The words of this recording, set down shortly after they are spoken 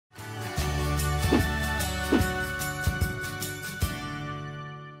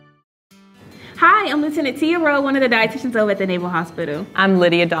Hi, I'm Lieutenant Tia Rowe, one of the dietitians over at the Naval Hospital. I'm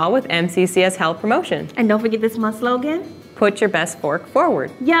Lydia Dahl with MCCS Health Promotion. And don't forget this month's slogan? Put your best fork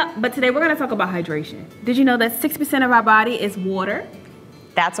forward. Yeah, but today we're going to talk about hydration. Did you know that 6% of our body is water?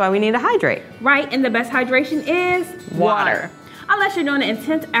 That's why we need to hydrate. Right, and the best hydration is water. Unless you're doing an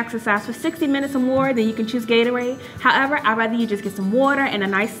intense exercise for 60 minutes or more, then you can choose Gatorade. However, I'd rather you just get some water and a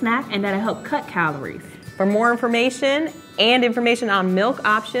nice snack, and that'll help cut calories. For more information and information on milk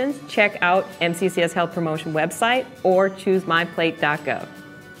options, check out MCCS Health Promotion website or choosemyplate.gov.